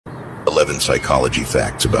11 psychology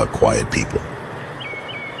facts about quiet people.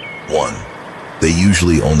 1. They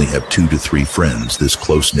usually only have 2 to 3 friends. This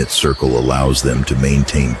close-knit circle allows them to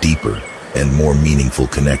maintain deeper and more meaningful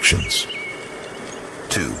connections.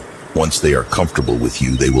 2. Once they are comfortable with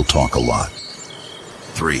you, they will talk a lot.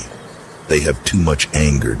 3. They have too much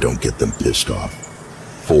anger. Don't get them pissed off.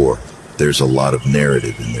 4. There's a lot of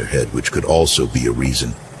narrative in their head, which could also be a reason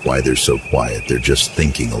why they're so quiet. They're just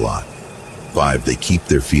thinking a lot. 5. They keep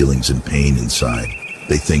their feelings and pain inside.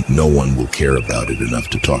 They think no one will care about it enough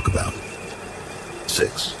to talk about.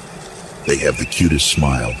 6. They have the cutest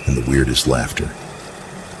smile and the weirdest laughter.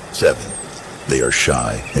 7. They are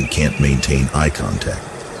shy and can't maintain eye contact.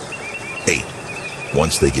 8.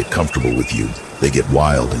 Once they get comfortable with you, they get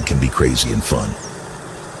wild and can be crazy and fun.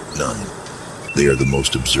 9. They are the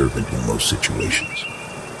most observant in most situations.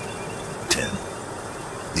 10.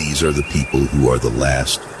 These are the people who are the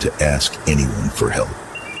last to ask anyone for help.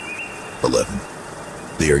 11.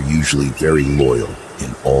 They are usually very loyal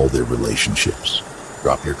in all their relationships.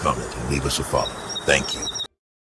 Drop your comment and leave us a follow. Thank you.